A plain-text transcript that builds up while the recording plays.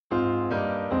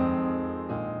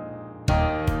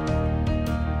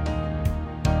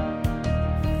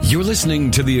You're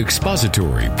listening to the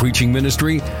expository preaching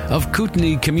ministry of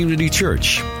Kootenai Community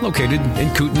Church, located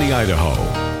in Kootenai,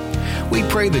 Idaho. We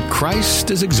pray that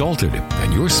Christ is exalted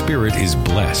and your spirit is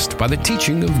blessed by the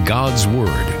teaching of God's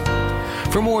Word.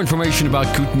 For more information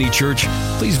about Kootenai Church,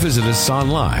 please visit us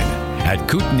online at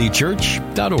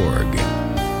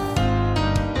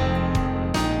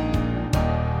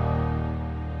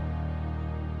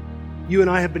kootenaichurch.org. You and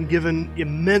I have been given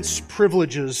immense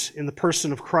privileges in the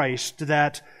person of Christ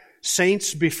that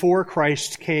saints before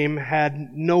Christ came had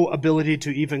no ability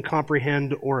to even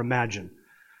comprehend or imagine.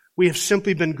 We have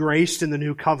simply been graced in the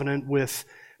new covenant with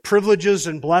privileges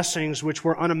and blessings which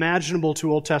were unimaginable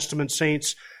to Old Testament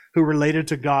saints who related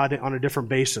to God on a different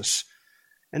basis.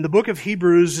 And the book of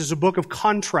Hebrews is a book of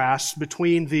contrast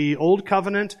between the Old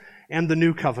Covenant and the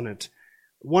New Covenant.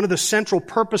 One of the central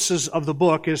purposes of the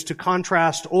book is to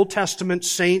contrast Old Testament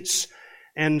saints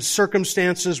and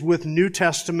circumstances with New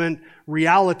Testament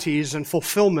realities and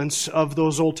fulfillments of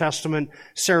those Old Testament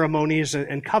ceremonies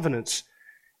and covenants.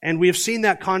 And we have seen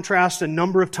that contrast a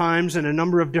number of times in a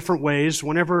number of different ways.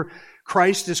 Whenever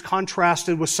Christ is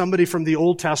contrasted with somebody from the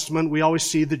Old Testament, we always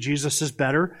see that Jesus is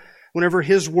better. Whenever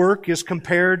His work is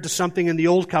compared to something in the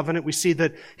Old Covenant, we see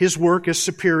that His work is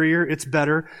superior, it's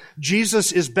better.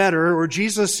 Jesus is better, or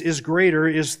Jesus is greater,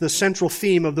 is the central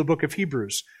theme of the book of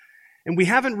Hebrews. And we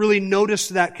haven't really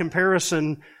noticed that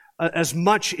comparison as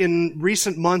much in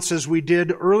recent months as we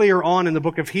did earlier on in the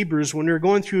book of Hebrews. When we were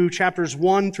going through chapters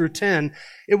 1 through 10,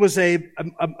 it was a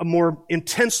more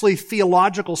intensely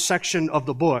theological section of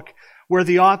the book, where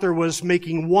the author was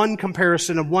making one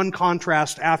comparison of one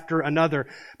contrast after another.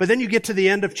 But then you get to the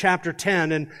end of chapter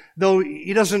 10, and though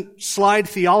he doesn't slide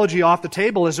theology off the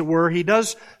table, as it were, he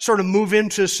does sort of move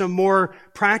into some more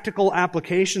practical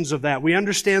applications of that. We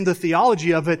understand the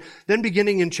theology of it. Then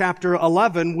beginning in chapter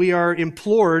 11, we are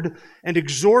implored and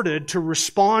exhorted to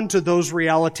respond to those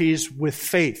realities with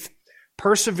faith,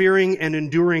 persevering and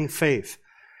enduring faith.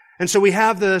 And so we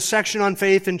have the section on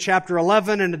faith in chapter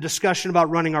 11 and a discussion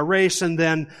about running our race, and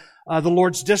then the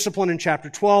Lord's discipline in chapter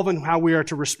 12 and how we are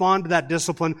to respond to that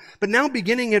discipline. But now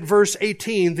beginning at verse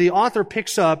 18, the author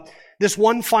picks up this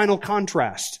one final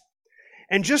contrast.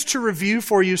 And just to review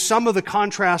for you some of the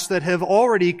contrasts that have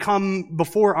already come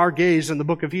before our gaze in the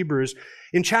book of Hebrews,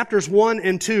 in chapters 1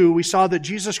 and 2, we saw that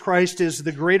Jesus Christ is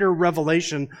the greater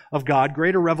revelation of God,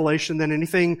 greater revelation than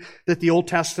anything that the Old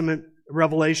Testament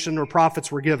revelation or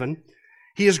prophets were given.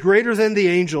 He is greater than the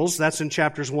angels. That's in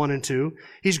chapters 1 and 2.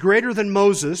 He's greater than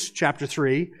Moses, chapter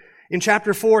 3. In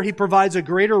chapter 4, he provides a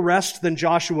greater rest than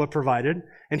Joshua provided,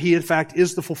 and he, in fact,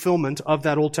 is the fulfillment of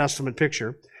that Old Testament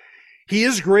picture. He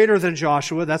is greater than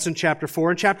Joshua. That's in chapter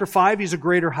 4. In chapter 5, he's a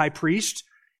greater high priest.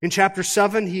 In chapter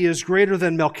 7, he is greater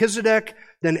than Melchizedek,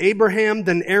 than Abraham,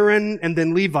 than Aaron, and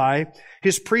than Levi.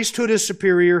 His priesthood is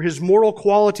superior. His moral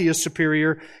quality is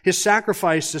superior. His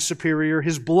sacrifice is superior.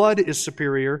 His blood is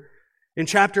superior. In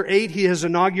chapter 8, he has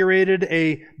inaugurated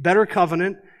a better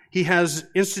covenant. He has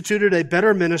instituted a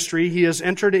better ministry. He has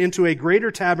entered into a greater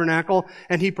tabernacle,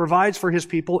 and he provides for his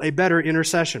people a better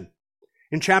intercession.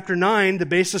 In chapter 9, the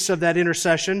basis of that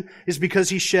intercession is because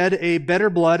he shed a better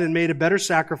blood and made a better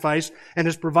sacrifice and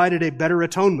has provided a better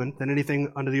atonement than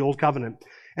anything under the Old Covenant.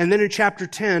 And then in chapter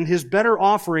 10, his better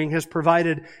offering has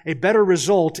provided a better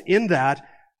result in that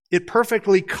it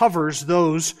perfectly covers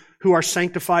those who are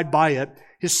sanctified by it.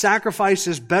 His sacrifice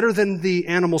is better than the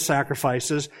animal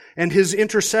sacrifices, and his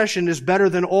intercession is better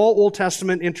than all Old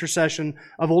Testament intercession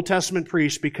of Old Testament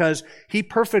priests, because he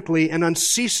perfectly and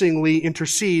unceasingly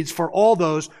intercedes for all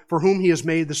those for whom he has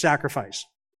made the sacrifice.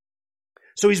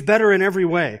 So he's better in every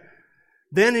way.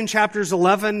 Then in chapters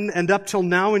 11 and up till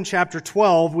now in chapter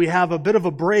 12, we have a bit of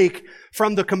a break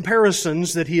from the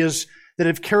comparisons that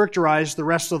have characterized the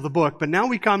rest of the book. But now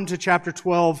we come to chapter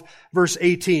 12, verse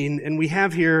 18, and we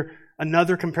have here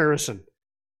another comparison.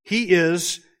 He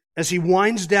is, as he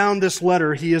winds down this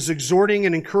letter, he is exhorting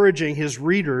and encouraging his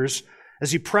readers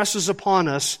as he presses upon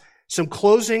us some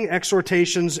closing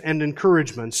exhortations and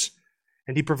encouragements.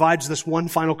 And he provides this one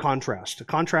final contrast, a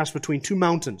contrast between two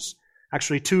mountains,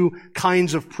 actually two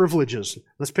kinds of privileges.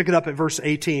 Let's pick it up at verse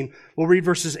 18. We'll read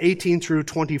verses 18 through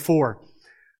 24.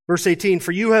 Verse 18,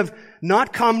 "For you have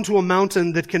not come to a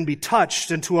mountain that can be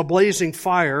touched, and to a blazing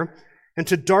fire, and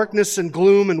to darkness and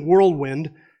gloom and whirlwind,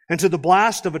 and to the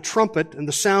blast of a trumpet and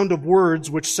the sound of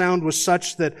words, which sound was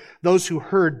such that those who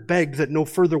heard begged that no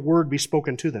further word be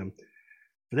spoken to them.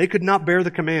 For they could not bear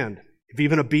the command. If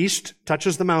even a beast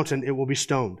touches the mountain, it will be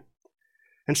stoned.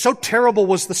 And so terrible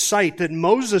was the sight that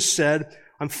Moses said,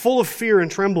 I'm full of fear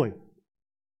and trembling.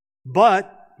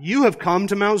 But you have come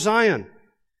to Mount Zion,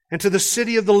 and to the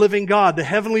city of the living God, the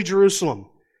heavenly Jerusalem,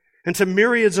 and to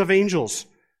myriads of angels,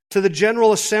 to the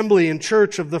general assembly and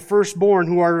church of the firstborn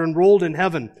who are enrolled in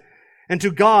heaven, and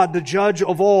to God, the judge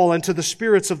of all, and to the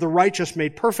spirits of the righteous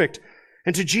made perfect,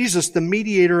 and to Jesus, the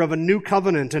mediator of a new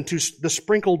covenant, and to the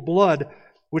sprinkled blood,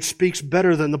 which speaks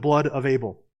better than the blood of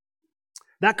Abel.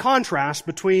 That contrast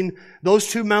between those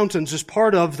two mountains is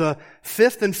part of the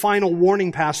fifth and final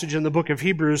warning passage in the book of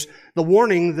Hebrews. The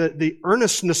warning, the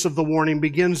earnestness of the warning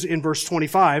begins in verse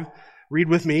 25. Read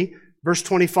with me. Verse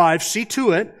 25, see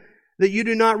to it that you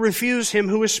do not refuse him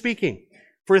who is speaking.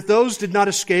 For if those did not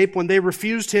escape when they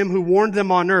refused him who warned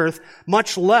them on earth,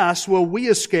 much less will we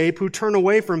escape who turn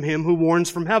away from him who warns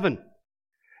from heaven.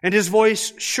 And his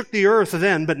voice shook the earth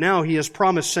then, but now he has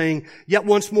promised, saying, yet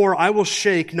once more I will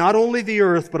shake not only the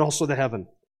earth, but also the heaven.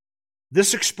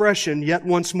 This expression, yet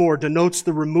once more, denotes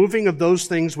the removing of those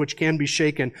things which can be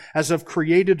shaken, as of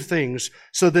created things,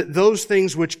 so that those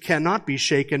things which cannot be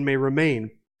shaken may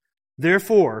remain.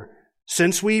 Therefore,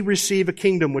 since we receive a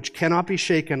kingdom which cannot be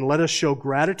shaken, let us show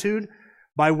gratitude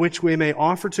by which we may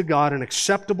offer to God an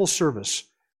acceptable service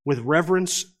with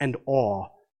reverence and awe,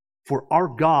 for our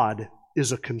God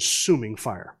is a consuming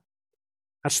fire.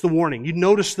 That's the warning. You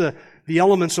notice the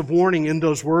elements of warning in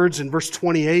those words. In verse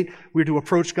 28, we're to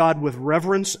approach God with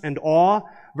reverence and awe.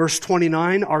 Verse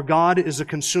 29, our God is a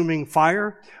consuming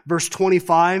fire. Verse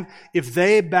 25, if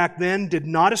they back then did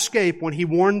not escape when he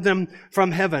warned them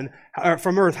from heaven,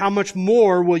 from earth, how much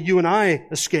more will you and I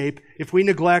escape if we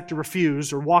neglect or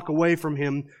refuse or walk away from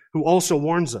him who also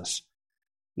warns us?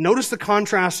 Notice the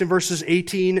contrast in verses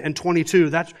 18 and 22.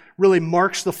 That really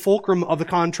marks the fulcrum of the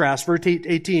contrast. Verse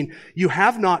 18, you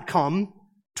have not come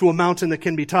to a mountain that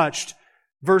can be touched.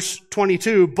 Verse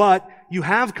 22, but you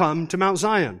have come to Mount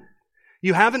Zion.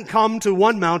 You haven't come to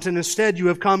one mountain. Instead, you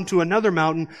have come to another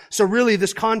mountain. So really,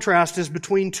 this contrast is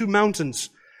between two mountains.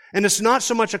 And it's not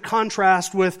so much a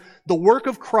contrast with the work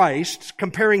of Christ,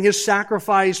 comparing his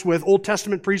sacrifice with Old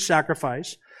Testament priest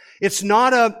sacrifice. It's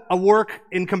not a work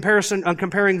in comparison,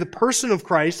 comparing the person of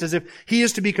Christ as if he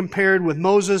is to be compared with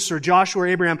Moses or Joshua or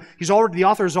Abraham. The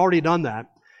author has already done that.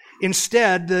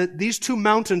 Instead, these two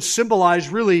mountains symbolize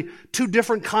really two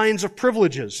different kinds of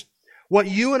privileges. What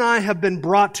you and I have been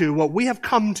brought to, what we have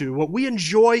come to, what we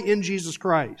enjoy in Jesus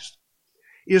Christ,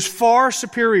 is far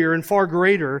superior and far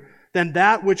greater than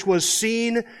that which was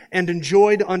seen and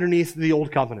enjoyed underneath the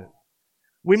Old Covenant.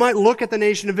 We might look at the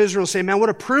nation of Israel and say, man, what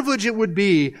a privilege it would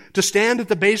be to stand at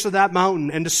the base of that mountain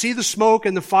and to see the smoke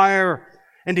and the fire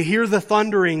and to hear the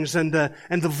thunderings and the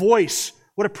voice.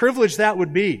 What a privilege that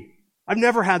would be. I've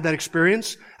never had that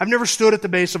experience. I've never stood at the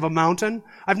base of a mountain.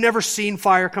 I've never seen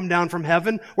fire come down from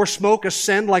heaven or smoke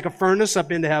ascend like a furnace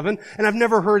up into heaven. And I've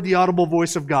never heard the audible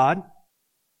voice of God.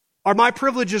 Are my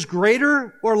privileges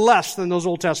greater or less than those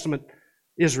Old Testament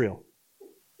Israel?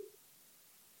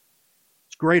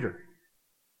 It's greater.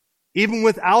 Even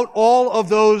without all of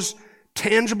those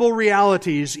tangible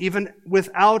realities, even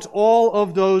without all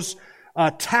of those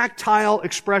tactile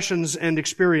expressions and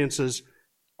experiences,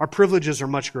 our privileges are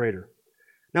much greater.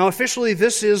 Now, officially,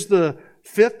 this is the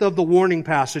fifth of the warning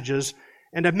passages,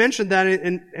 and I've mentioned that,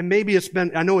 and maybe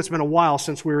I know it's been a while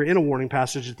since we were in a warning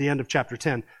passage at the end of chapter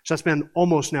 10, so that's been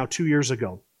almost now 2 years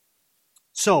ago.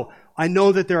 So, I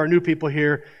know that there are new people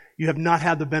here. You have not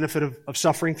had the benefit of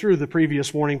suffering through the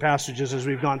previous warning passages as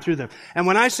we've gone through them. And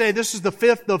when I say this is the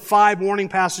fifth of 5 warning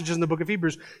passages in the book of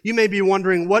Hebrews, you may be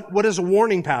wondering, what is a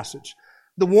warning passage?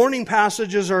 The warning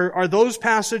passages are those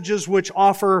passages which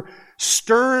offer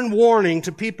stern warning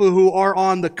to people who are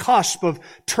on the cusp of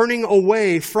turning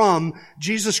away from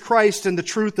Jesus Christ and the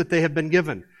truth that they have been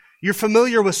given. You're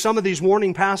familiar with some of these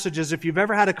warning passages. If you've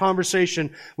ever had a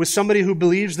conversation with somebody who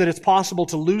believes that it's possible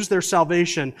to lose their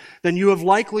salvation, then you have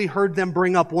likely heard them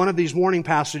bring up one of these warning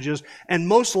passages, and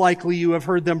most likely you have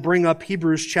heard them bring up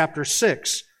Hebrews chapter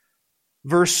 6,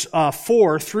 verse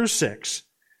 4 through 6.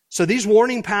 So these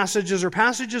warning passages are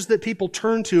passages that people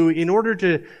turn to in order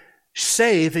to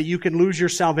say that you can lose your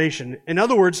salvation. In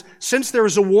other words, since there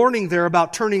is a warning there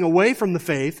about turning away from the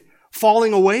faith,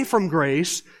 falling away from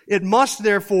grace, it must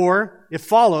therefore, it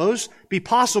follows, be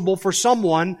possible for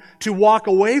someone to walk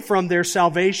away from their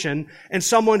salvation and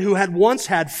someone who had once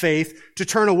had faith to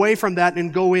turn away from that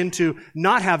and go into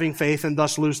not having faith and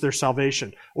thus lose their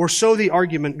salvation. Or so the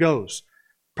argument goes.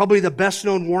 Probably the best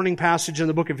known warning passage in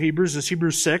the book of Hebrews is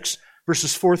Hebrews 6,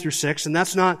 verses 4 through 6. And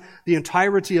that's not the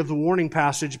entirety of the warning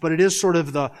passage, but it is sort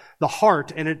of the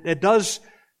heart, and it does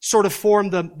sort of form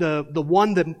the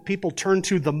one that people turn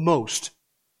to the most.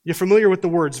 You're familiar with the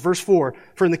words. Verse 4,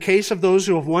 for in the case of those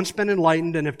who have once been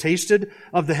enlightened and have tasted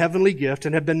of the heavenly gift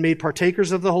and have been made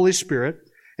partakers of the Holy Spirit,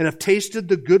 and have tasted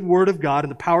the good word of God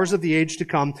and the powers of the age to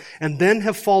come, and then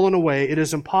have fallen away, it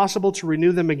is impossible to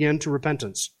renew them again to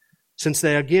repentance, since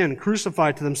they again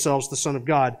crucified to themselves the Son of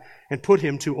God and put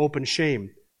him to open shame.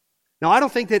 Now, I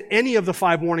don't think that any of the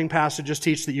 5 warning passages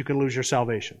teach that you can lose your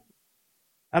salvation.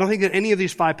 I don't think that any of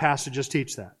these 5 passages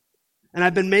teach that. And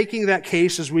I've been making that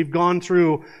case as we've gone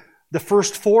through the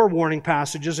first 4 warning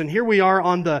passages, and here we are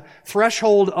on the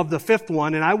threshold of the 5th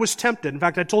one, and I was tempted. In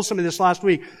fact, I told somebody this last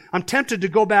week. I'm tempted to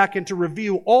go back and to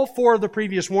review all 4 of the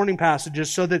previous warning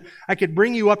passages so that I could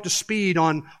bring you up to speed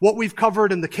on what we've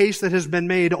covered and the case that has been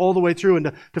made all the way through,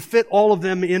 and to fit all of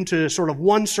them into sort of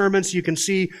one sermon so you can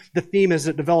see the theme as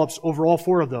it develops over all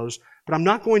 4 of those. But I'm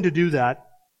not going to do that.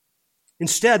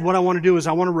 Instead, what I want to do is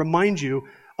I want to remind you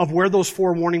of where those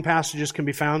 4 warning passages can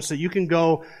be found so that you can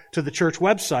go to the church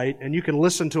website and you can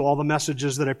listen to all the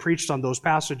messages that I preached on those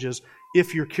passages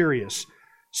if you're curious.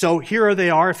 So here they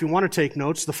are, if you want to take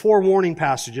notes, the 4 warning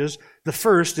passages. The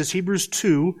first is Hebrews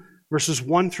 2, verses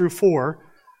 1 through 4.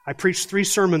 I preached 3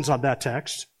 sermons on that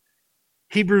text.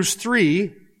 Hebrews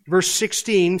 3, verse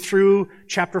 16 through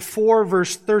chapter 4,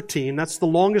 verse 13. That's the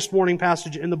longest warning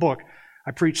passage in the book.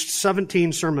 I preached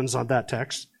 17 sermons on that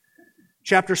text.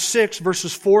 Chapter 6,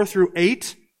 verses 4 through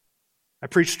 8. I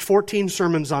preached 14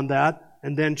 sermons on that.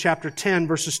 And then chapter 10,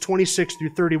 verses 26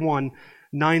 through 31,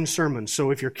 9 sermons.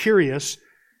 So if you're curious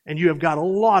and you have got a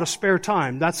lot of spare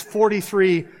time, that's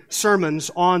 43 sermons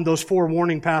on those 4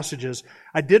 warning passages.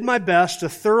 I did my best to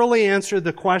thoroughly answer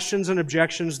the questions and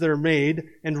objections that are made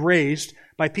and raised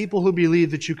by people who believe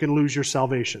that you can lose your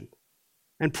salvation.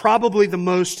 And probably the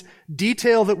most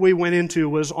detail that we went into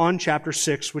was on chapter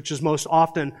 6, which is most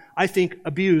often, I think,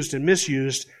 abused and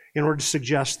misused in order to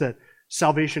suggest that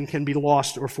salvation can be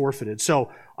lost or forfeited. So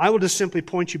I will just simply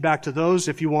point you back to those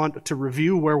if you want to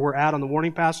review where we're at on the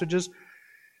warning passages.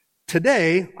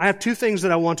 Today, I have 2 things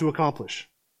that I want to accomplish.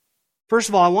 First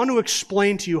of all, I want to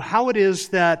explain to you how it is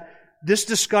that this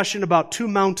discussion about 2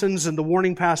 mountains and the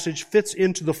warning passage fits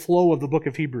into the flow of the book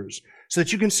of Hebrews, so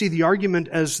that you can see the argument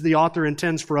as the author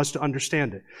intends for us to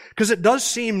understand it. Because it does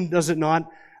seem, does it not,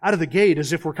 out of the gate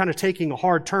as if we're kind of taking a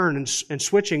hard turn and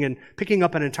switching and picking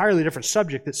up an entirely different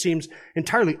subject that seems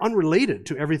entirely unrelated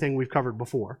to everything we've covered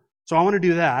before. So I want to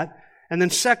do that. And then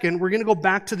second, we're going to go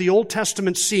back to the Old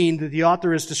Testament scene that the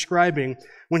author is describing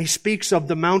when he speaks of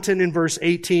the mountain in verse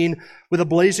 18 with a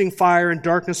blazing fire and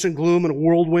darkness and gloom and a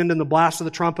whirlwind and the blast of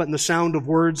the trumpet and the sound of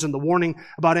words and the warning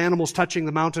about animals touching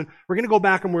the mountain. We're going to go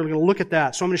back and we're going to look at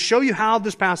that. So I'm going to show you how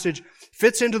this passage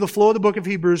fits into the flow of the book of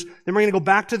Hebrews. Then we're going to go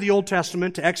back to the Old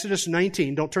Testament, to Exodus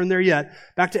 19. Don't turn there yet.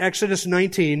 Back to Exodus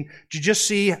 19 to just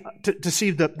see, to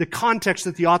see the context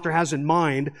that the author has in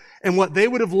mind and what they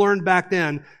would have learned back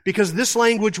then, because this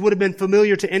language would have been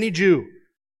familiar to any Jew.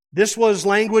 This was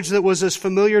language that was as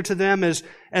familiar to them as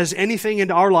anything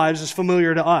in our lives is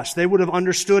familiar to us. They would have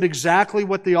understood exactly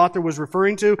what the author was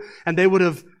referring to, and they would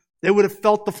have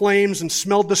felt the flames and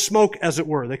smelled the smoke, as it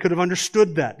were. They could have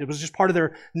understood that. It was just part of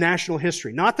their national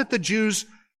history. Not that the Jews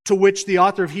to which the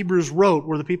author of Hebrews wrote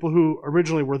were the people who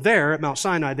originally were there at Mount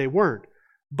Sinai. They weren't.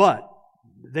 But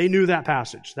they knew that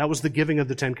passage. That was the giving of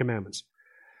the 10 Commandments.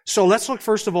 So let's look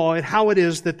first of all at how it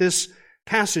is that this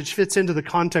passage fits into the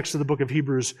context of the book of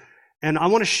Hebrews. And I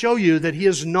want to show you that he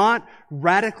is not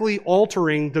radically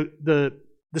altering the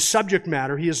subject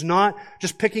matter. He is not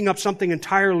just picking up something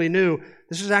entirely new.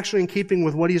 This is actually in keeping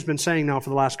with what he's been saying now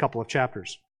for the last couple of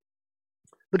chapters.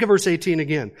 Look at verse 18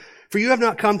 again. For you have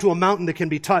not come to a mountain that can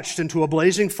be touched, and to a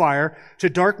blazing fire, to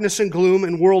darkness and gloom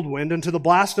and whirlwind, and to the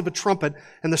blast of a trumpet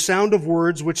and the sound of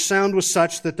words, which sound was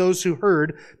such that those who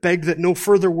heard begged that no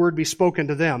further word be spoken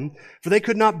to them, for they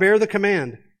could not bear the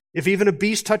command. If even a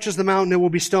beast touches the mountain, it will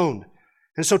be stoned.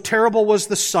 And so terrible was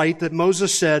the sight that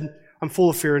Moses said, I'm full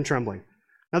of fear and trembling.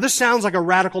 Now this sounds like a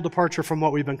radical departure from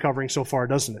what we've been covering so far,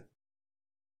 doesn't it?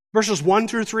 Verses 1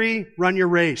 through 3, run your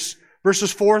race.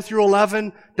 Verses 4 through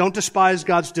 11, don't despise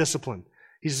God's discipline.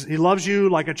 He loves you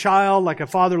like a child, like a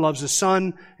father loves his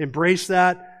son. Embrace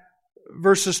that.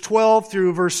 Verses 12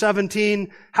 through verse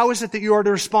 17, how is it that you are to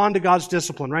respond to God's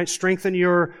discipline, right? Strengthen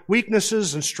your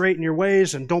weaknesses and straighten your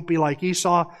ways and don't be like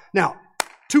Esau. Now,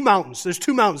 2 mountains. There's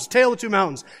 2 mountains, tale of 2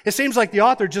 mountains. It seems like the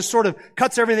author just sort of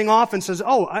cuts everything off and says,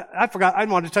 oh, I forgot, I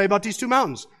wanted to tell you about these 2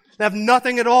 mountains. They have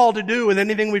nothing at all to do with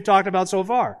anything we've talked about so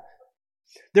far.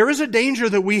 There is a danger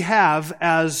that we have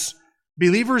as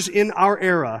believers in our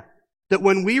era that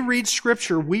when we read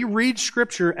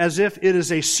Scripture as if it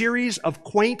is a series of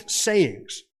quaint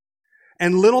sayings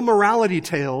and little morality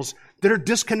tales that are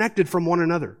disconnected from one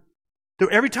another. So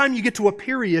every time you get to a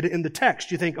period in the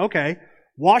text, you think, okay,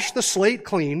 wash the slate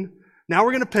clean. Now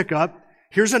we're going to pick up.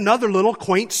 Here's another little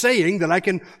quaint saying that I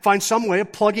can find some way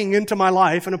of plugging into my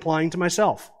life and applying to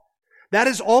myself. That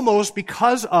is almost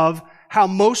because of how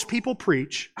most people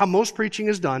preach, how most preaching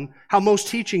is done, how most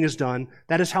teaching is done.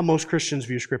 That is how most Christians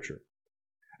view Scripture.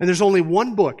 And there's only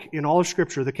one book in all of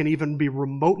Scripture that can even be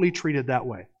remotely treated that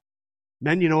way.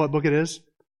 Men, you know what book it is?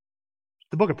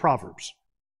 The book of Proverbs.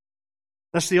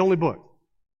 That's the only book.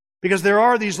 Because there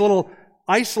are these little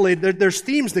isolated, there's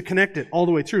themes that connect it all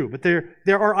the way through, but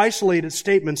there are isolated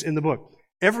statements in the book.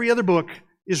 Every other book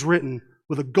is written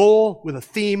with a goal, with a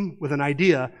theme, with an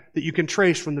idea that you can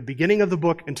trace from the beginning of the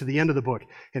book and to the end of the book.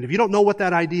 And if you don't know what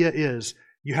that idea is,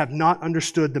 you have not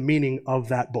understood the meaning of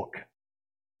that book.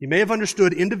 You may have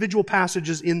understood individual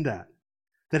passages in that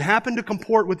happen to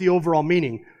comport with the overall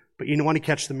meaning, but you want to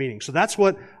catch the meaning. So that's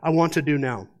what I want to do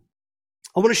now.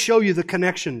 I want to show you the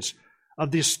connections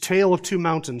of this tale of two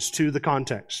mountains to the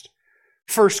context.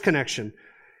 First connection.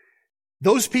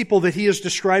 Those people that he is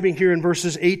describing here in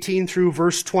verses 18 through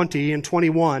verse 20 and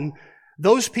 21,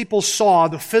 those people saw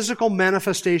the physical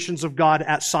manifestations of God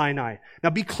at Sinai.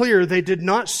 Now be clear, they did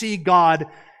not see God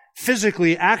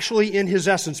physically, actually in His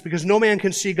essence, because no man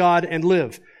can see God and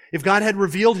live. If God had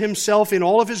revealed Himself in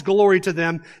all of His glory to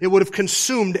them, it would have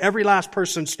consumed every last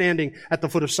person standing at the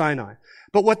foot of Sinai.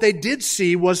 But what they did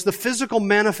see was the physical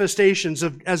manifestations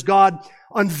of, as God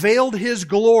unveiled His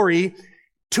glory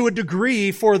to a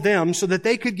degree for them so that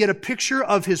they could get a picture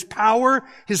of His power,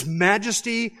 His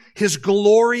majesty, His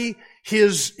glory,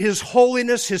 His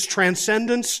holiness, His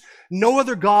transcendence. No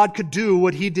other God could do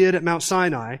what He did at Mount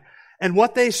Sinai. And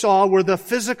what they saw were the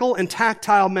physical and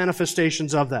tactile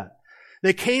manifestations of that.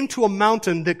 They came to a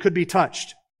mountain that could be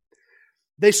touched.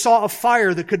 They saw a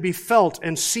fire that could be felt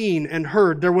and seen and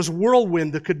heard. There was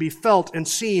whirlwind that could be felt and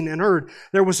seen and heard.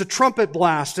 There was a trumpet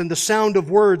blast and the sound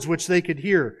of words which they could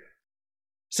hear.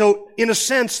 So, in a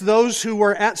sense, those who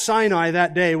were at Sinai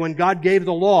that day when God gave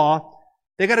the law,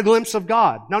 they got a glimpse of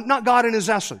God. Now, not God in His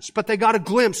essence, but they got a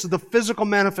glimpse of the physical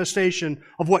manifestation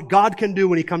of what God can do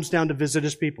when He comes down to visit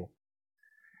His people.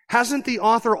 Hasn't the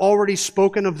author already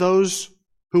spoken of those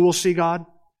who will see God?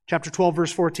 Chapter 12,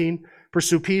 verse 14.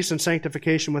 Pursue peace and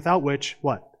sanctification, without which,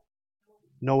 what?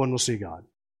 No one will see God.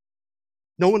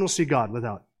 No one will see God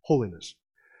without holiness.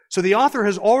 So the author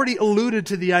has already alluded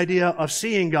to the idea of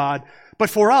seeing God, but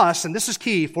for us, and this is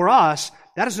key, for us,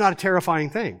 that is not a terrifying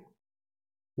thing.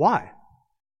 Why?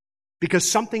 Because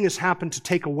something has happened to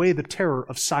take away the terror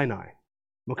of Sinai.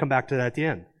 We'll come back to that at the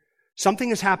end. Something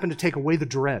has happened to take away the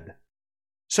dread.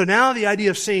 So now the idea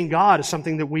of seeing God is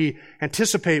something that we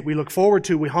anticipate, we look forward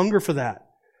to, we hunger for that.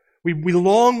 We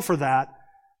long for that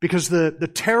because the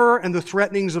terror and the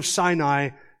threatenings of Sinai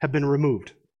have been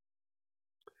removed.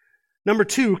 Number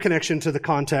two, connection to the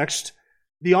context.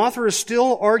 The author is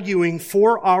still arguing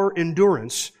for our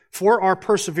endurance, for our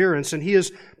perseverance, and he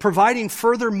is providing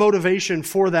further motivation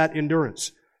for that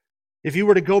endurance. If you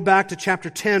were to go back to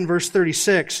chapter 10, verse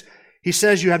 36, he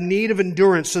says, you have need of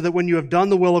endurance so that when you have done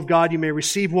the will of God, you may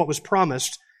receive what was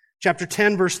promised. Chapter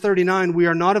 10, verse 39, we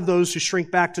are not of those who shrink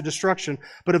back to destruction,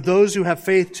 but of those who have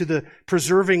faith to the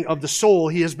preserving of the soul.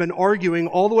 He has been arguing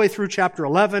all the way through chapter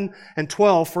 11 and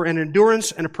 12 for an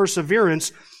endurance and a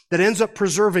perseverance that ends up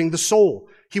preserving the soul.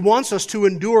 He wants us to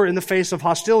endure in the face of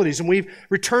hostilities, and we've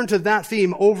returned to that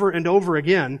theme over and over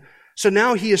again. So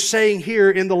now he is saying here,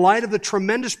 in the light of the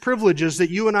tremendous privileges that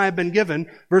you and I have been given,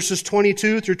 verses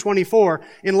 22 through 24,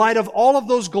 in light of all of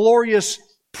those glorious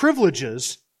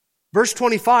privileges, verse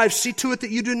 25, see to it that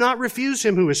you do not refuse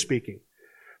Him who is speaking.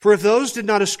 For if those did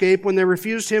not escape when they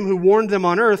refused Him who warned them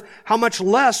on earth, how much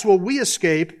less will we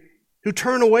escape who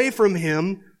turn away from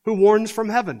Him who warns from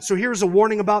heaven? So here's a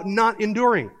warning about not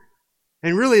enduring.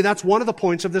 And really, that's one of the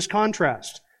points of this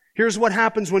contrast. Here's what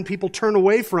happens when people turn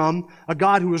away from a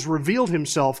God who has revealed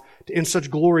Himself in such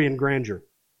glory and grandeur.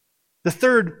 The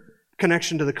third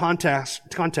connection to the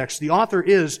context, the author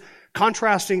is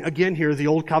contrasting again here the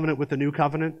Old Covenant with the New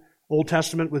Covenant, Old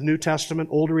Testament with New Testament,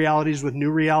 old realities with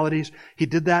new realities. He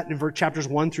did that in chapters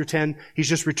 1 through 10. He's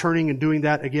just returning and doing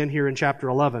that again here in chapter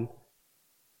 11.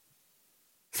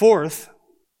 Fourth,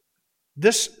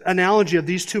 this analogy of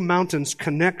these two mountains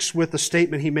connects with the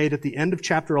statement he made at the end of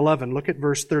chapter 11. Look at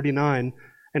verse 39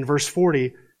 and verse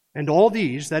 40. And all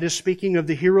these, that is speaking of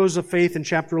the heroes of faith in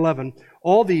chapter 11,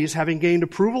 all these, having gained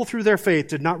approval through their faith,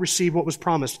 did not receive what was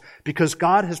promised, because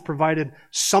God has provided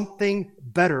something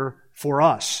better for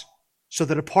us, so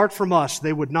that apart from us,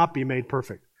 they would not be made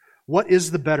perfect. What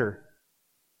is the better?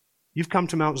 You've come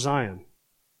to Mount Zion.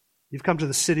 You've come to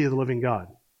the city of the living God.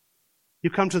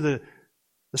 You've come to the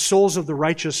souls of the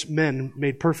righteous men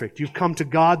made perfect. You've come to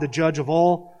God, the judge of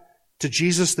all, to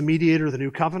Jesus, the mediator of the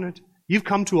new covenant. You've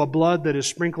come to a blood that is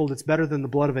sprinkled that's better than the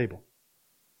blood of Abel.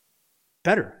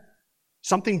 Better.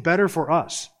 Something better for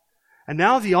us. And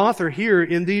now the author here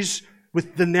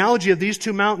with the analogy of these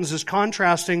two mountains is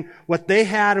contrasting what they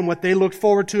had and what they looked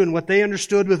forward to and what they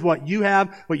understood with what you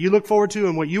have, what you look forward to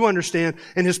and what you understand.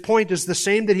 And his point is the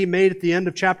same that he made at the end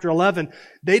of chapter 11.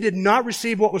 They did not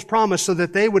receive what was promised so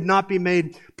that they would not be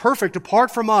made perfect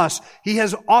apart from us. He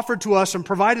has offered to us and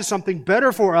provided something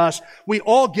better for us. We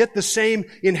all get the same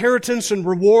inheritance and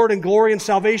reward and glory and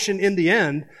salvation in the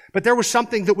end. But there was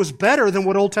something that was better than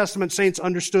what Old Testament saints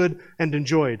understood and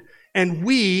enjoyed. And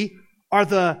we are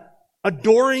the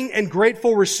adoring and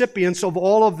grateful recipients of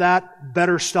all of that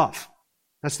better stuff.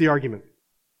 That's the argument.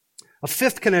 A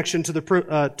fifth connection to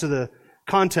the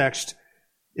context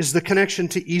is the connection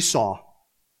to Esau.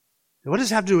 What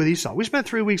does it have to do with Esau? We spent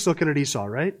 3 weeks looking at Esau,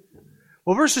 right?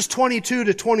 Well, verses 22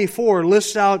 to 24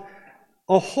 lists out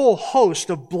a whole host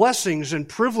of blessings and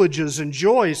privileges and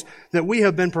joys that we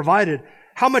have been provided.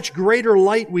 How much greater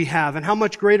light we have and how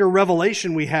much greater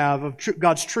revelation we have of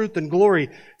God's truth and glory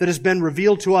that has been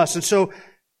revealed to us. And so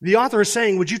the author is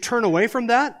saying, would you turn away from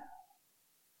that?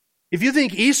 If you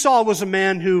think Esau was a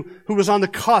man who was on the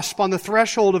cusp, on the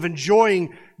threshold of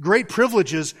enjoying great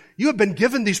privileges, you have been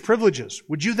given these privileges.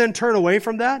 Would you then turn away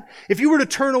from that? If you were to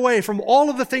turn away from all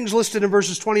of the things listed in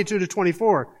verses 22 to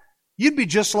 24, you'd be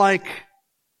just like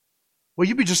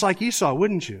Esau,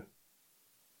 wouldn't you?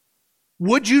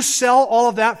 Would you sell all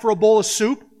of that for a bowl of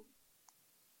soup?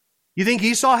 You think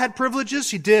Esau had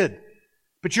privileges? He did.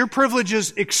 But your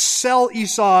privileges excel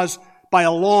Esau's by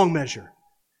a long measure.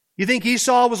 You think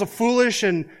Esau was a foolish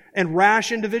and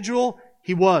rash individual?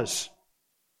 He was.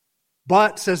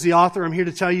 But, says the author, I'm here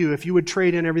to tell you, if you would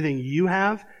trade in everything you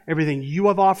have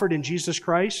offered in Jesus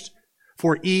Christ,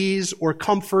 for ease or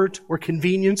comfort or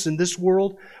convenience in this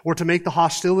world, or to make the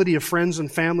hostility of friends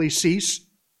and family cease,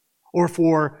 or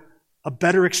for a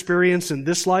better experience in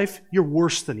this life, you're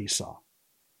worse than Esau.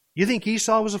 You think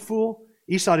Esau was a fool?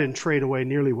 Esau didn't trade away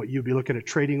nearly what you'd be looking at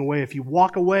trading away if you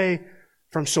walk away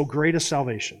from so great a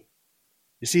salvation.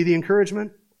 You see the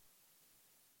encouragement?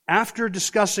 After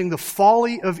discussing the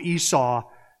folly of Esau,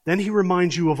 then he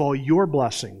reminds you of all your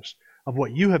blessings, of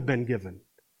what you have been given.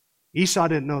 Esau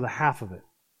didn't know the half of it,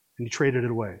 and he traded it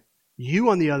away.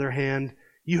 You, on the other hand,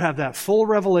 you have that full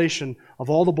revelation of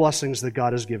all the blessings that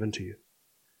God has given to you.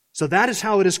 So that is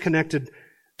how it is connected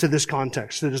to this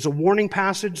context. It is a warning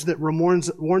passage that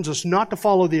warns us not to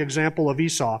follow the example of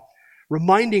Esau,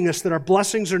 reminding us that our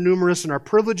blessings are numerous and our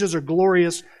privileges are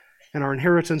glorious and our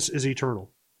inheritance is eternal.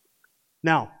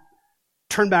 Now,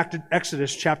 turn back to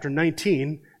Exodus chapter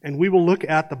 19, and we will look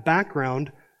at the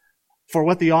background for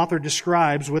what the author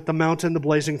describes with the mountain, the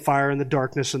blazing fire, and the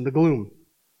darkness and the gloom.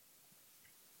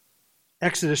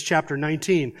 Exodus chapter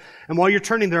 19. And while you're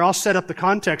turning there, I'll set up the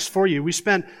context for you. We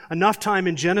spent enough time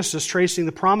in Genesis tracing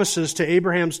the promises to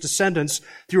Abraham's descendants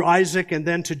through Isaac and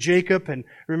then to Jacob. And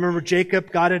remember,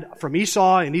 Jacob got it from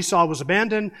Esau, and Esau was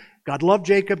abandoned. God loved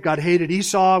Jacob. God hated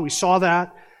Esau. We saw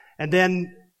that. And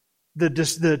then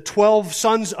the 12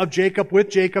 sons of Jacob with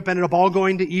Jacob ended up all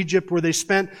going to Egypt, where they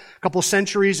spent a couple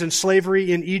centuries in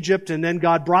slavery in Egypt, and then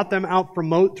God brought them out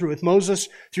with Moses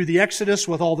through the Exodus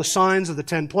with all the signs of the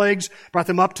 10 plagues, brought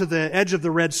them up to the edge of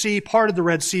the Red Sea, parted the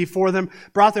Red Sea for them,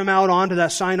 brought them out onto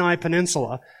that Sinai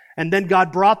Peninsula, and then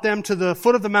God brought them to the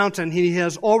foot of the mountain. He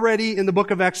has already, in the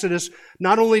book of Exodus,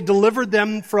 not only delivered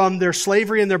them from their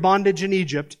slavery and their bondage in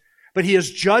Egypt, but he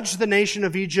has judged the nation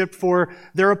of Egypt for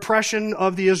their oppression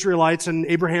of the Israelites and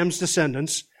Abraham's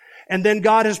descendants. And then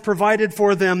God has provided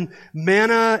for them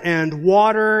manna and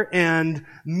water and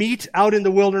meat out in the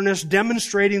wilderness,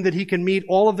 demonstrating that he can meet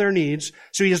all of their needs.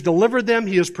 So he has delivered them.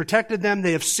 He has protected them.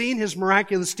 They have seen his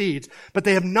miraculous deeds, but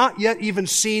they have not yet even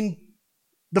seen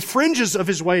the fringes of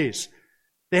his ways.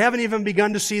 They haven't even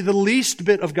begun to see the least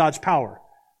bit of God's power.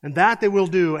 And that they will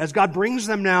do as God brings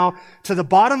them now to the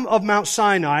bottom of Mount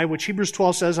Sinai, which Hebrews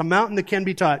 12 says, a mountain that can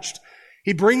be touched.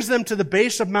 He brings them to the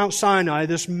base of Mount Sinai,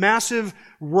 this massive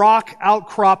rock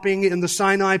outcropping in the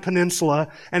Sinai Peninsula.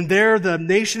 And there the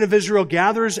nation of Israel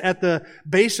gathers at the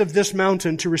base of this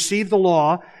mountain to receive the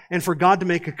law and for God to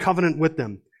make a covenant with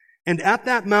them. And at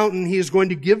that mountain, he is going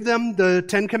to give them the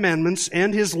 10 Commandments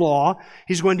and his law.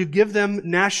 He's going to give them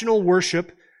national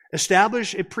worship,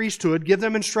 establish a priesthood, give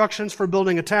them instructions for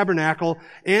building a tabernacle,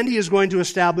 and he is going to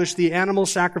establish the animal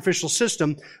sacrificial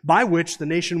system by which the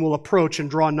nation will approach and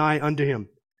draw nigh unto him.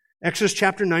 Exodus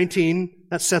chapter 19,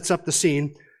 that sets up the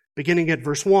scene, beginning at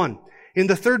verse 1. In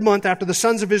the 3rd month after the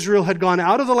sons of Israel had gone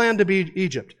out of the land of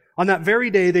Egypt, on that very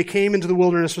day they came into the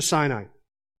wilderness of Sinai.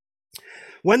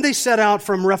 When they set out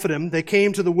from Rephidim, they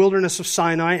came to the wilderness of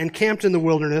Sinai and camped in the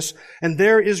wilderness, and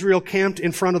there Israel camped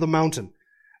in front of the mountain.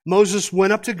 Moses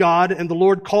went up to God, and the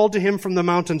Lord called to him from the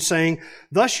mountain, saying,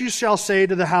 "Thus you shall say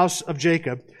to the house of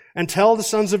Jacob, and tell the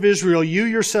sons of Israel, you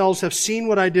yourselves have seen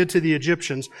what I did to the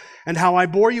Egyptians, and how I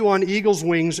bore you on eagle's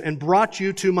wings and brought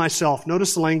you to myself."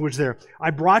 Notice the language there.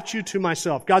 I brought you to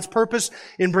myself. God's purpose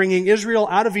in bringing Israel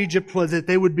out of Egypt was that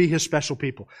they would be His special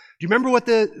people. Do you remember what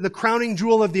the crowning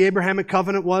jewel of the Abrahamic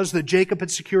covenant was that Jacob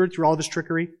had secured through all of his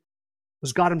trickery? It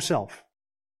was God Himself.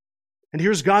 And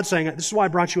here's God saying, this is why I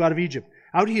brought you out of Egypt.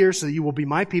 Out here so that you will be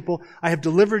my people. I have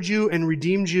delivered you and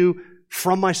redeemed you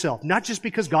from myself. Not just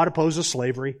because God opposes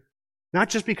slavery, not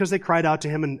just because they cried out to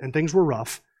Him and things were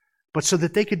rough, but so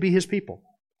that they could be His people.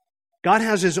 God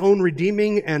has His own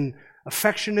redeeming and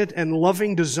affectionate and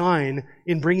loving design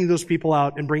in bringing those people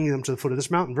out and bringing them to the foot of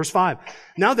this mountain. Verse 5.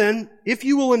 Now then, if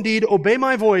you will indeed obey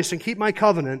my voice and keep my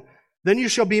covenant, then you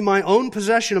shall be my own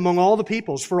possession among all the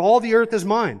peoples, for all the earth is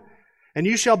mine. And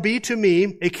you shall be to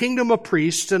me a kingdom of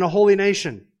priests and a holy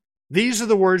nation. These are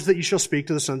the words that you shall speak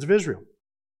to the sons of Israel.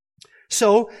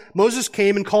 So Moses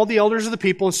came and called the elders of the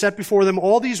people and set before them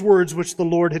all these words which the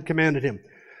Lord had commanded him.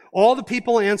 All the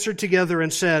people answered together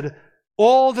and said,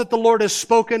 "All that the Lord has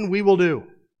spoken, we will do."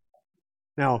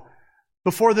 Now,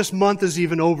 before this month is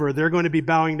even over, they're going to be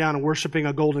bowing down and worshiping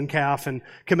a golden calf and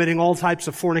committing all types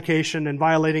of fornication and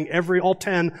violating all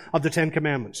 10 of the 10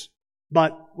 commandments.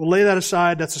 But we'll lay that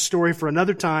aside. That's a story for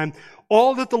another time.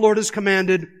 All that the Lord has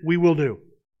commanded, we will do.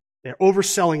 They're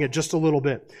overselling it just a little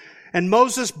bit. And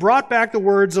Moses brought back the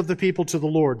words of the people to the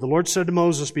Lord. The Lord said to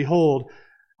Moses, "Behold,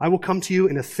 I will come to you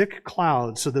in a thick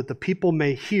cloud so that the people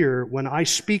may hear when I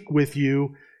speak with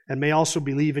you and may also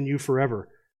believe in you forever."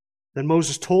 Then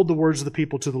Moses told the words of the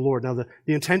people to the Lord. Now,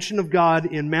 the intention of God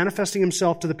in manifesting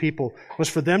Himself to the people was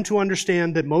for them to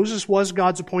understand that Moses was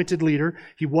God's appointed leader.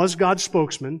 He was God's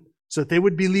spokesman, so that they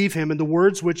would believe Him in the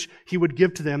words which He would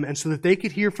give to them, and so that they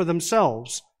could hear for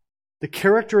themselves the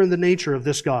character and the nature of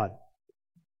this God.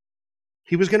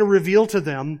 He was going to reveal to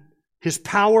them His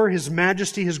power, His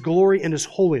majesty, His glory, and His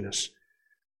holiness.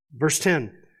 Verse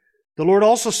 10, the Lord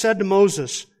also said to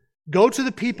Moses, "Go to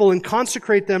the people and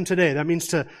consecrate them today." That means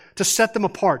to set them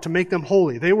apart, to make them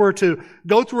holy. They were to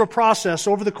go through a process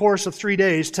over the course of 3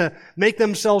 days to make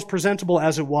themselves presentable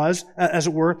as it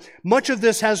were. Much of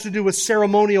this has to do with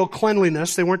ceremonial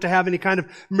cleanliness. They weren't to have any kind of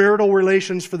marital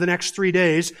relations for the next 3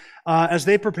 days as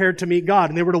they prepared to meet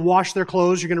God. And they were to wash their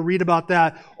clothes. You're going to read about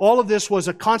that. All of this was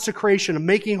a consecration, a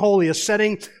making holy, a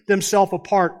setting themselves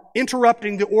apart,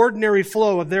 interrupting the ordinary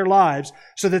flow of their lives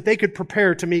so that they could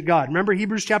prepare to meet God. Remember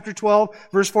Hebrews chapter 12,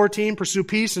 verse 14, "Pursue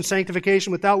peace and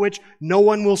sanctification, without which no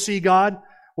one will see God."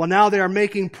 Well, now they are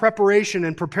making preparation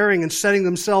and preparing and setting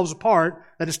themselves apart,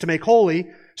 that is to make holy,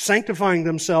 sanctifying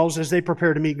themselves as they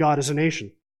prepare to meet God as a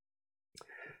nation.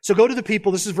 So go to the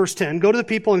people, this is verse 10, "Go to the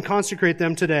people and consecrate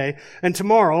them today and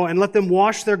tomorrow, and let them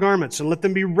wash their garments, and let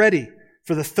them be ready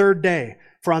for the third day.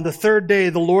 For on the third day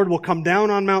the Lord will come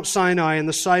down on Mount Sinai in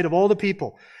the sight of all the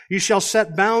people. You shall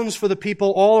set bounds for the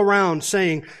people all around,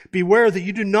 saying, 'Beware that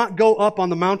you do not go up on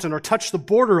the mountain or touch the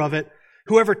border of it.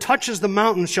 Whoever touches the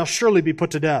mountain shall surely be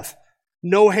put to death.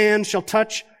 No hand shall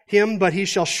touch him, but he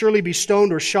shall surely be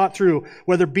stoned or shot through.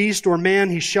 Whether beast or man,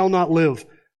 he shall not live.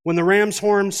 When the ram's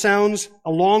horn sounds a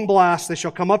long blast, they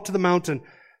shall come up to the mountain.'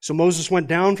 So Moses went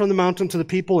down from the mountain to the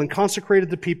people and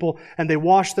consecrated the people, and they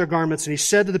washed their garments. And he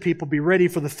said to the people, 'Be ready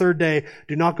for the third day.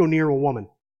 Do not go near a woman.'"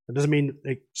 That doesn't mean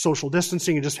social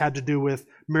distancing. It just had to do with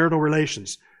marital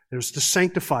relations. It was to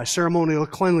sanctify ceremonial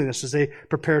cleanliness as they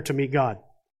prepared to meet God.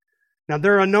 Now,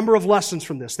 there are a number of lessons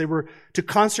from this. They were to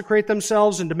consecrate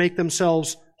themselves and to make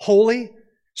themselves holy,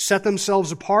 set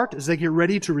themselves apart as they get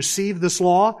ready to receive this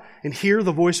law and hear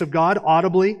the voice of God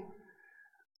audibly.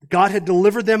 God had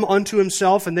delivered them unto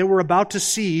Himself, and they were about to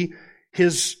see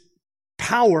His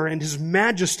power and His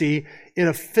majesty in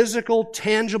a physical,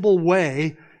 tangible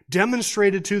way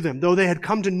demonstrated to them. Though they had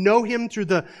come to know Him through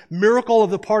the miracle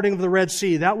of the parting of the Red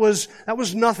Sea, that was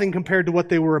nothing compared to what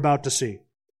they were about to see.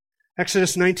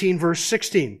 Exodus 19, verse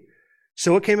 16.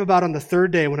 "So it came about on the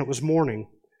third day when it was morning,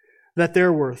 that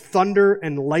there were thunder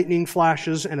and lightning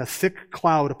flashes and a thick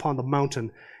cloud upon the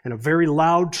mountain, and a very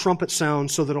loud trumpet sound,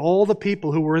 so that all the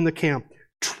people who were in the camp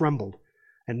trembled.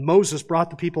 And Moses brought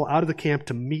the people out of the camp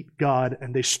to meet God,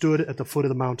 and they stood at the foot of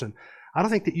the mountain." I don't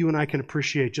think that you and I can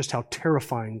appreciate just how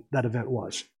terrifying that event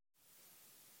was.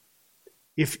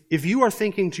 If you are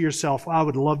thinking to yourself, "I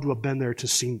would love to have been there to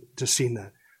seen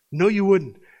that," no, you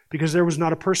wouldn't, because there was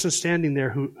not a person standing there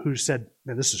who said,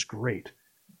 "Man, this is great.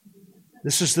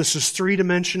 This is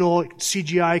three-dimensional.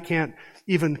 CGI can't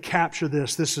even capture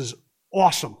this. This is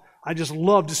awesome. I just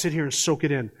love to sit here and soak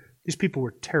it in. These people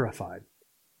were terrified.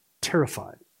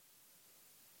 Terrified.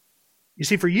 You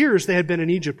see, for years they had been in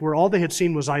Egypt where all they had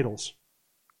seen was idols.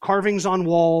 Carvings on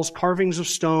walls, carvings of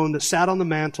stone that sat on the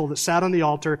mantle, that sat on the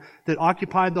altar, that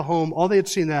occupied the home. All they had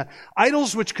seen that.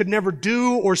 Idols which could never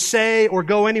do or say or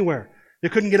go anywhere. They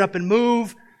couldn't get up and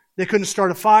move. They couldn't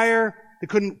start a fire. They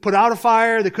couldn't put out a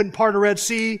fire. They couldn't part a Red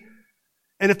Sea.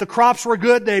 And if the crops were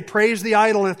good, they praised the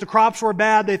idol. And if the crops were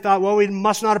bad, they thought, well, we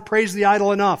must not have praised the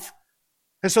idol enough.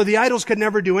 And so the idols could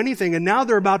never do anything. And now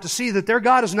they're about to see that their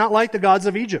God is not like the gods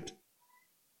of Egypt.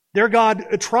 Their God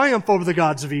triumphed over the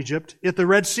gods of Egypt at the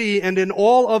Red Sea and in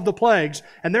all of the plagues.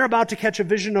 And they're about to catch a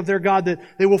vision of their God that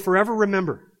they will forever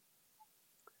remember.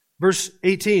 Verse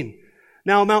 18.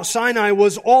 Now Mount Sinai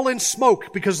was all in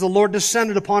smoke because the Lord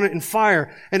descended upon it in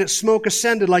fire, and its smoke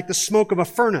ascended like the smoke of a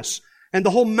furnace. And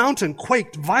the whole mountain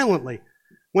quaked violently.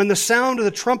 When the sound of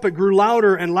the trumpet grew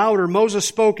louder and louder, Moses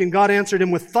spoke, and God answered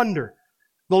him with thunder.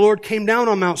 The Lord came down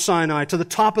on Mount Sinai to the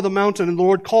top of the mountain, and the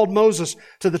Lord called Moses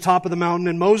to the top of the mountain,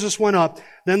 and Moses went up.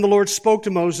 Then the Lord spoke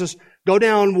to Moses, "Go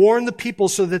down, warn the people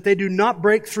so that they do not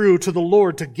break through to the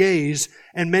Lord to gaze,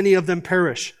 and many of them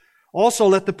perish. Also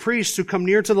let the priests who come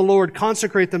near to the Lord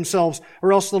consecrate themselves,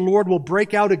 or else the Lord will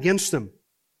break out against them."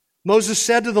 Moses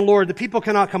said to the Lord, "The people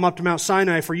cannot come up to Mount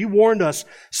Sinai, for you warned us,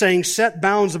 saying, 'Set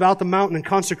bounds about the mountain and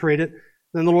consecrate it.'"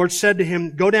 Then the Lord said to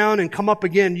him, "Go down and come up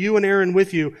again, you and Aaron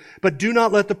with you, but do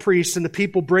not let the priests and the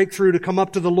people break through to come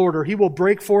up to the Lord, or he will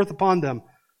break forth upon them."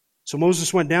 So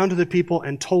Moses went down to the people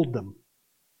and told them.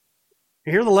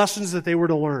 And here are the lessons that they were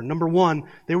to learn. Number one,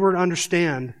 they were to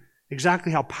understand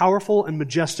exactly how powerful and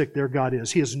majestic their God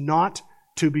is. He is not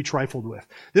to be trifled with.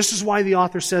 This is why the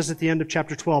author says at the end of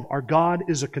chapter 12, our God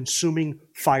is a consuming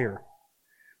fire.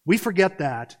 We forget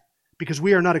that because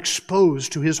we are not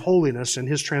exposed to His holiness and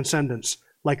His transcendence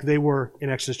like they were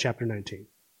in Exodus chapter 19.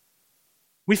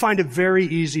 We find it very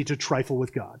easy to trifle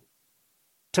with God,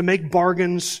 to make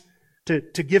bargains,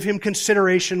 to give Him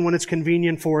consideration when it's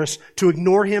convenient for us, to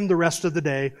ignore Him the rest of the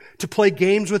day, to play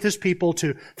games with His people,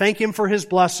 to thank Him for His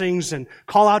blessings and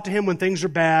call out to Him when things are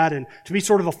bad, and to be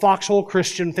sort of a foxhole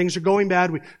Christian. Things are going bad,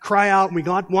 we cry out and we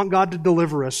want God to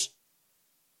deliver us.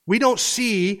 We don't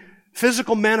see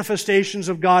physical manifestations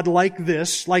of God like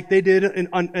this, like they did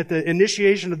at the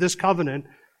initiation of this covenant.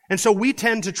 And so we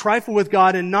tend to trifle with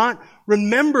God and not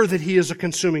remember that He is a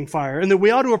consuming fire and that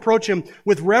we ought to approach Him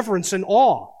with reverence and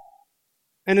awe.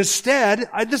 And instead,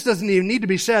 this doesn't even need to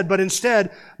be said, but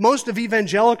instead, most of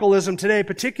evangelicalism today,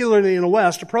 particularly in the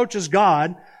West, approaches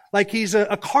God like He's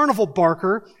a carnival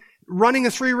barker running a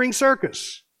 3-ring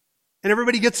circus. And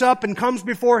everybody gets up and comes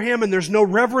before Him, and there's no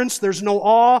reverence, there's no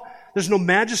awe, there's no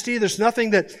majesty, there's nothing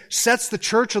that sets the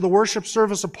church or the worship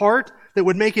service apart that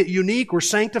would make it unique or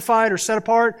sanctified or set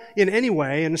apart in any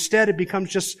way. And instead, it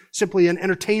becomes just simply an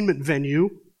entertainment venue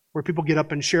where people get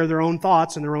up and share their own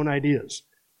thoughts and their own ideas.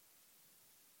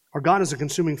 Our God is a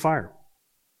consuming fire.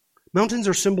 Mountains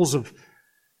are symbols of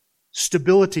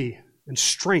stability and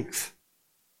strength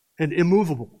and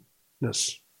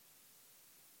immovableness.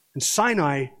 And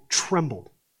Sinai trembled.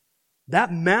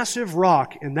 That massive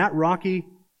rock in that rocky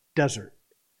desert,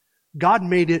 God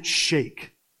made it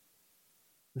shake.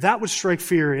 That would strike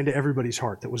fear into everybody's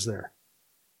heart that was there.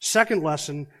 Second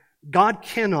lesson, God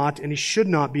cannot and He should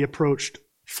not be approached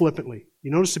flippantly.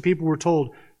 You notice the people were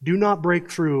told, do not break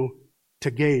through to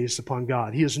gaze upon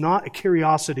God. He is not a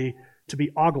curiosity to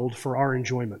be ogled for our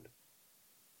enjoyment.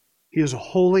 He is a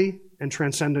holy and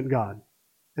transcendent God.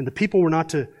 And the people were not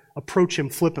to approach Him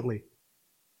flippantly.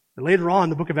 And later on, in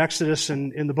the book of Exodus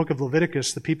and in the book of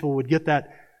Leviticus, the people would get that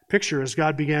picture as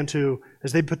God began to,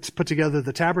 as they put together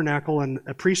the tabernacle and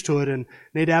a priesthood, and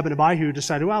Nadab and Abihu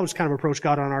decided, well, let's kind of approach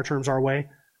God on our terms, our way.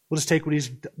 We'll just take what He's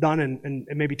done and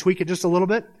maybe tweak it just a little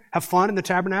bit. Have fun in the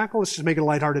tabernacle. Let's just make it a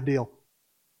lighthearted deal.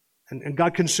 And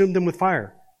God consumed them with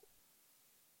fire.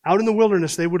 Out in the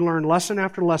wilderness, they would learn lesson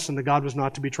after lesson that God was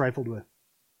not to be trifled with.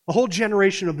 A whole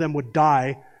generation of them would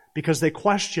die because they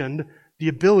questioned the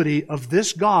ability of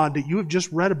this God that you have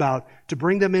just read about to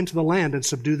bring them into the land and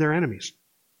subdue their enemies.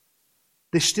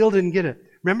 They still didn't get it.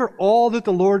 Remember, all that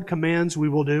the Lord commands we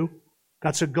will do?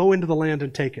 God said, go into the land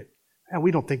and take it. And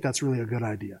we don't think that's really a good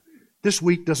idea. This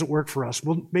week doesn't work for us.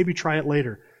 We'll maybe try it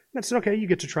later. God said, okay, you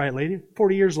get to try it later.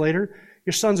 40 years later,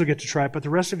 your sons will get to try it, but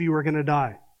the rest of you are going to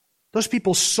die. Those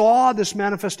people saw this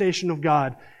manifestation of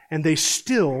God, and they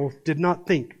still did not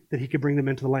think that He could bring them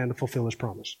into the land to fulfill His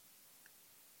promise.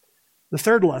 The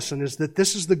third lesson is that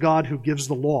this is the God who gives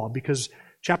the law, because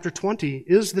chapter 20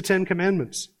 is the Ten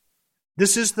Commandments.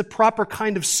 This is the proper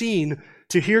kind of scene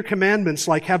to hear commandments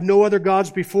like have no other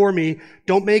gods before me,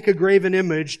 don't make a graven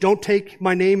image, don't take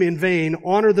my name in vain,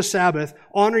 honor the Sabbath,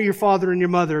 honor your father and your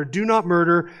mother, do not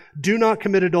murder, do not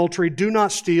commit adultery, do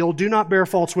not steal, do not bear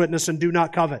false witness, and do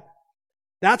not covet.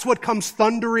 That's what comes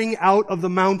thundering out of the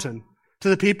mountain to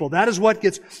the people. That is what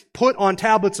gets put on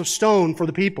tablets of stone for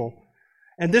the people.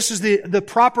 And this is the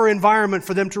proper environment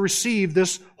for them to receive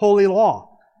this holy law.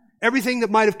 Everything that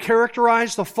might have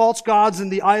characterized the false gods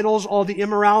and the idols, all the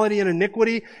immorality and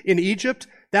iniquity in Egypt,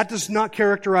 that does not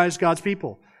characterize God's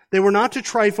people. They were not to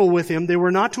trifle with Him. They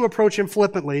were not to approach Him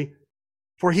flippantly,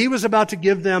 for He was about to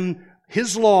give them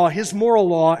His law, His moral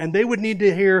law, and they would need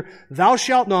to hear, thou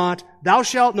shalt not, thou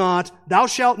shalt not, thou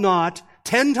shalt not,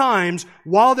 10 times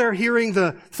while they're hearing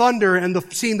the thunder and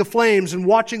seeing the flames and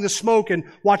watching the smoke and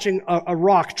watching a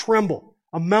rock tremble,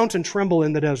 a mountain tremble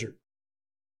in the desert.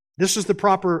 This is the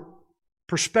proper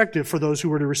perspective for those who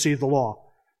were to receive the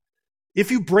law. If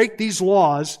you break these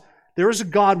laws, there is a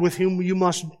God with whom you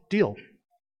must deal.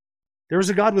 There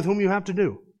is a God with whom you have to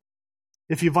do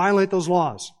if you violate those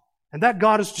laws. And that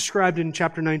God is described in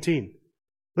chapter 19.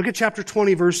 Look at chapter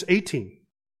 20, verse 18.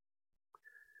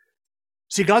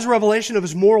 See, God's revelation of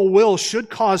His moral will should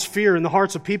cause fear in the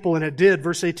hearts of people, and it did.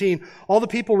 Verse 18, all the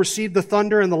people received the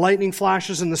thunder and the lightning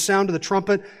flashes and the sound of the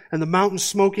trumpet and the mountain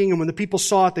smoking, and when the people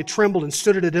saw it, they trembled and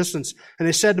stood at a distance. And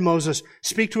they said to Moses,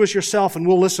 speak to us yourself and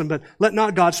we'll listen, but let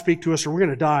not God speak to us or we're going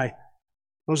to die.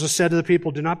 Moses said to the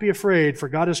people, do not be afraid, for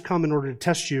God has come in order to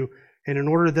test you and in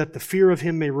order that the fear of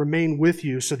Him may remain with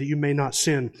you so that you may not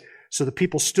sin. So the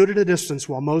people stood at a distance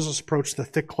while Moses approached the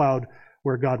thick cloud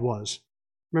where God was.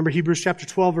 Remember Hebrews chapter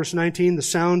 12, verse 19, the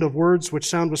sound of words, which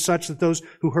sound was such that those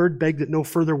who heard begged that no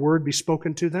further word be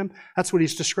spoken to them. That's what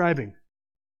he's describing.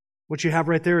 What you have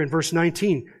right there in verse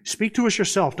 19, speak to us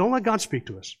yourself. Don't let God speak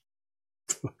to us.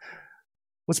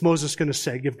 What's Moses going to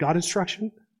say? Give God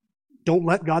instruction? Don't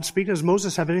let God speak. Does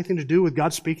Moses have anything to do with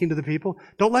God speaking to the people?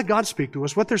 Don't let God speak to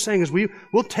us. What they're saying is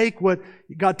we'll take what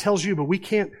God tells you, but we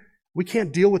can't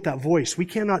deal with that voice. We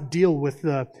cannot deal with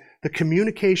the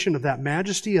communication of that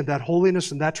majesty and that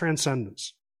holiness and that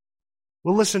transcendence.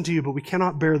 We'll listen to you, but we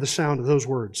cannot bear the sound of those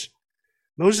words.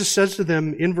 Moses says to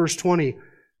them in verse 20,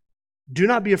 do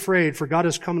not be afraid, for God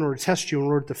has come in order to test you in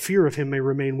order that the fear of Him may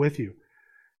remain with you.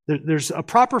 There's a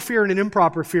proper fear and an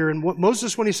improper fear. And what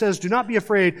Moses, when he says, do not be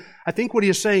afraid, I think what he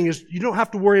is saying is you don't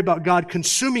have to worry about God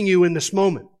consuming you in this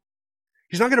moment.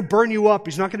 He's not going to burn you up.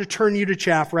 He's not going to turn you to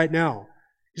chaff right now.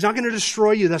 He's not going to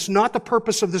destroy you. That's not the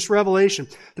purpose of this revelation.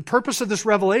 The purpose of this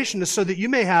revelation is so that you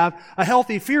may have a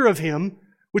healthy fear of Him,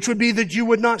 which would be that you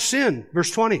would not sin.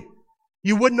 Verse 20.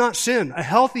 You would not sin. A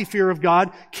healthy fear of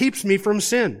God keeps me from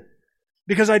sin.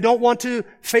 Because I don't want to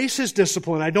face His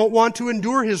discipline. I don't want to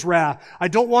endure His wrath. I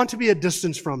don't want to be at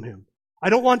distance from Him. I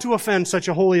don't want to offend such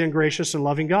a holy and gracious and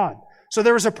loving God. So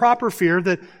there is a proper fear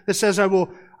that says, I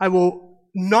will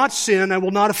not sin. I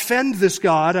will not offend this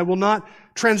God. I will not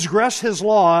transgress His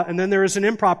law. And then there is an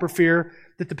improper fear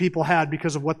that the people had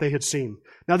because of what they had seen.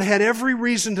 Now they had every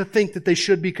reason to think that they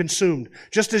should be consumed.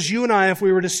 Just as you and I, if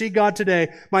we were to see God today,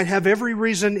 might have every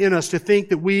reason in us to think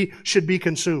that we should be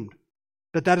consumed.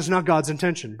 But that is not God's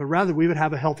intention, but rather we would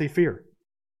have a healthy fear.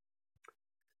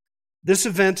 This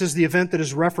event is the event that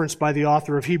is referenced by the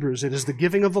author of Hebrews. It is the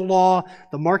giving of the law,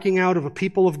 the marking out of a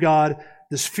people of God,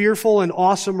 this fearful and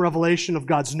awesome revelation of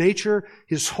God's nature,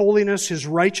 His holiness, His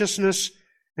righteousness,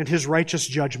 and His righteous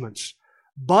judgments.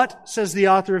 But, says the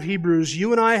author of Hebrews,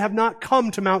 you and I have not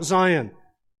come to Mount Zion.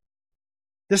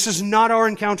 This is not our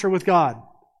encounter with God.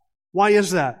 Why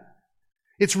is that?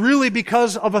 It's really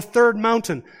because of a third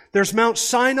mountain. There's Mount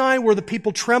Sinai, where the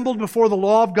people trembled before the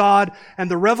law of God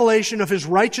and the revelation of His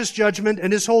righteous judgment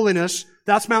and His holiness.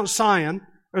 That's Mount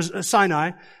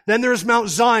Sinai. Then there's Mount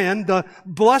Zion, the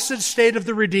blessed state of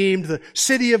the redeemed, the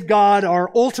city of God, our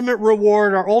ultimate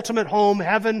reward, our ultimate home,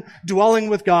 heaven, dwelling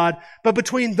with God. But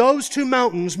between those two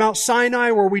mountains, Mount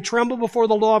Sinai, where we tremble before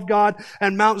the law of God,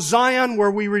 and Mount Zion,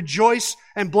 where we rejoice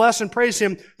and bless and praise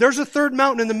Him, there's a third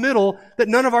mountain in the middle that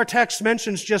none of our text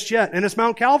mentions just yet, and it's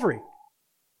Mount Calvary,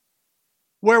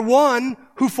 where one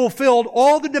who fulfilled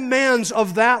all the demands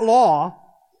of that law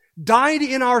died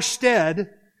in our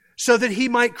stead so that He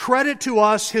might credit to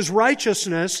us His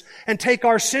righteousness and take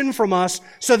our sin from us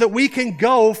so that we can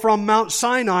go from Mount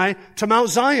Sinai to Mount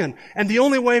Zion. And the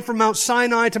only way from Mount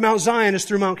Sinai to Mount Zion is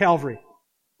through Mount Calvary.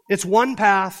 It's one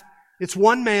path, it's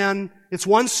one man, it's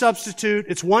one substitute,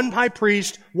 it's one high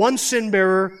priest, one sin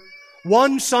bearer,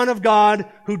 one Son of God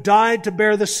who died to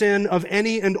bear the sin of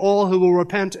any and all who will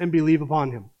repent and believe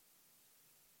upon Him.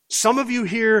 Some of you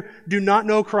here do not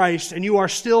know Christ, and you are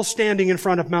still standing in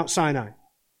front of Mount Sinai.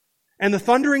 And the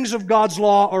thunderings of God's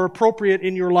law are appropriate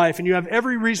in your life, and you have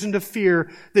every reason to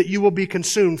fear that you will be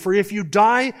consumed. For if you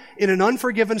die in an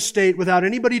unforgiven state without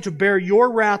anybody to bear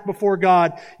your wrath before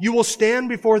God, you will stand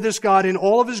before this God in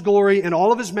all of His glory and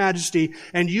all of His majesty,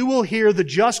 and you will hear the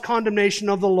just condemnation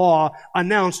of the law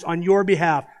announced on your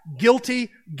behalf. Guilty,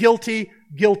 guilty,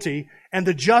 guilty. And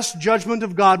the just judgment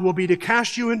of God will be to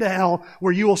cast you into hell,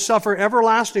 where you will suffer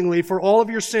everlastingly for all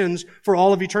of your sins for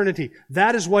all of eternity.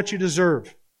 That is what you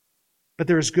deserve. But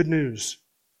there is good news.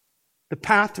 The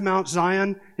path to Mount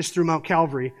Zion is through Mount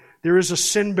Calvary. There is a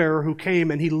sin bearer who came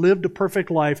and he lived a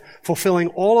perfect life, fulfilling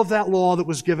all of that law that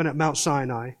was given at Mount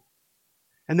Sinai.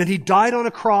 And then he died on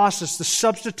a cross as the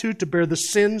substitute to bear the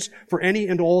sins for any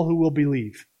and all who will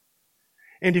believe.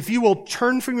 And if you will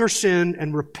turn from your sin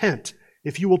and repent,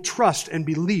 if you will trust and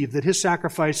believe that His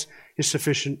sacrifice is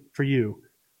sufficient for you,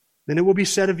 then it will be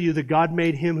said of you that God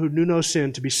made Him who knew no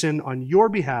sin to be sin on your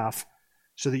behalf,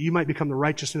 so that you might become the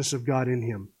righteousness of God in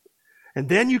Him. And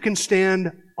then you can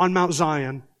stand on Mount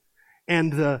Zion,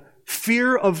 and the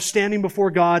fear of standing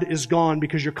before God is gone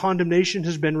because your condemnation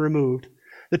has been removed.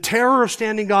 The terror of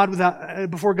standing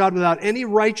before God without any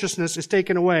righteousness is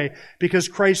taken away because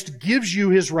Christ gives you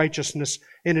His righteousness,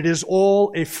 and it is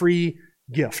all a free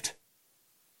gift.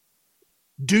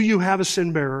 Do you have a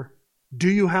sin bearer? Do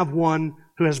you have one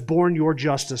who has borne your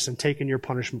justice and taken your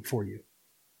punishment for you?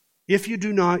 If you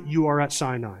do not, you are at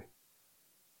Sinai,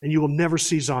 and you will never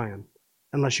see Zion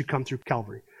unless you come through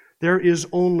Calvary. There is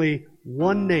only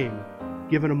one name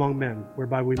given among men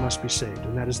whereby we must be saved,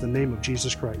 and that is the name of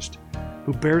Jesus Christ,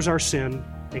 who bears our sin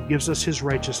and gives us His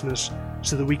righteousness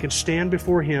so that we can stand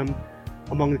before Him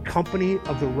among the company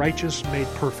of the righteous made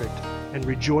perfect and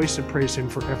rejoice and praise Him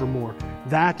forevermore.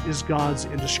 That is God's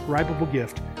indescribable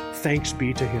gift. Thanks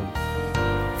be to Him.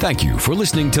 Thank you for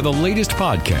listening to the latest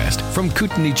podcast from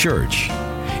Kootenai Church.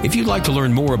 If you'd like to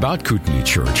learn more about Kootenai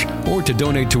Church or to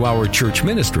donate to our church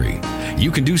ministry,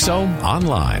 you can do so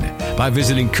online by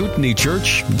visiting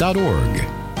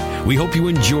kootenaichurch.org. We hope you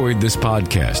enjoyed this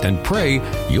podcast and pray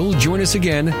you'll join us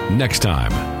again next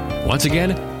time. Once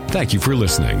again, thank you for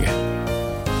listening.